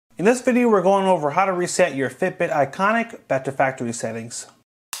In this video, we're going over how to reset your Fitbit Ionic back to factory settings.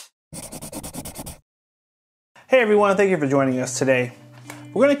 Hey everyone, thank you for joining us today.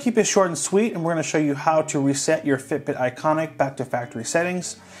 We're going to keep it short and sweet, and we're going to show you how to reset your Fitbit Ionic back to factory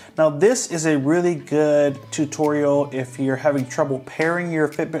settings. Now this is a really good tutorial if you're having trouble pairing your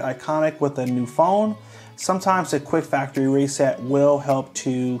Fitbit Ionic with a new phone. Sometimes a quick factory reset will help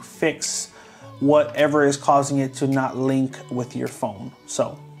to fix whatever is causing it to not link with your phone.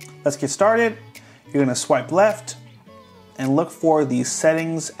 So let's get started. You're going to swipe left and look for the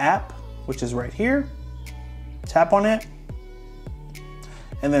settings app, which is right here. Tap on it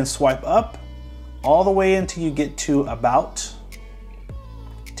and then swipe up all the way until you get to about.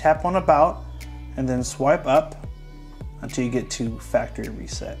 Tap on about and then swipe up until you get to factory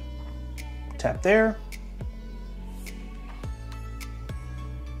reset. Tap there.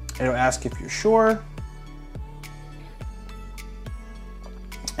 It'll ask if you're sure.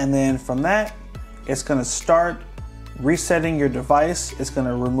 And then from that, it's gonna start resetting your device. It's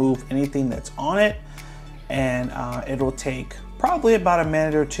gonna remove anything that's on it, and it'll take probably about a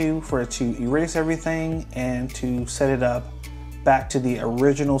minute or two for it to erase everything and to set it up back to the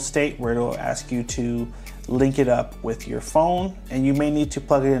original state where it'll ask you to link it up with your phone. And you may need to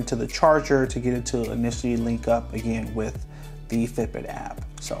plug it into the charger to get it to initially link up again with the Fitbit app.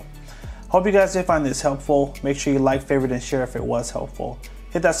 So hope you guys did find this helpful. Make sure you like, favorite, and share if it was helpful.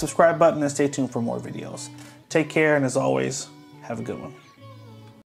 Hit that subscribe button and stay tuned for more videos. Take care, and as always, have a good one.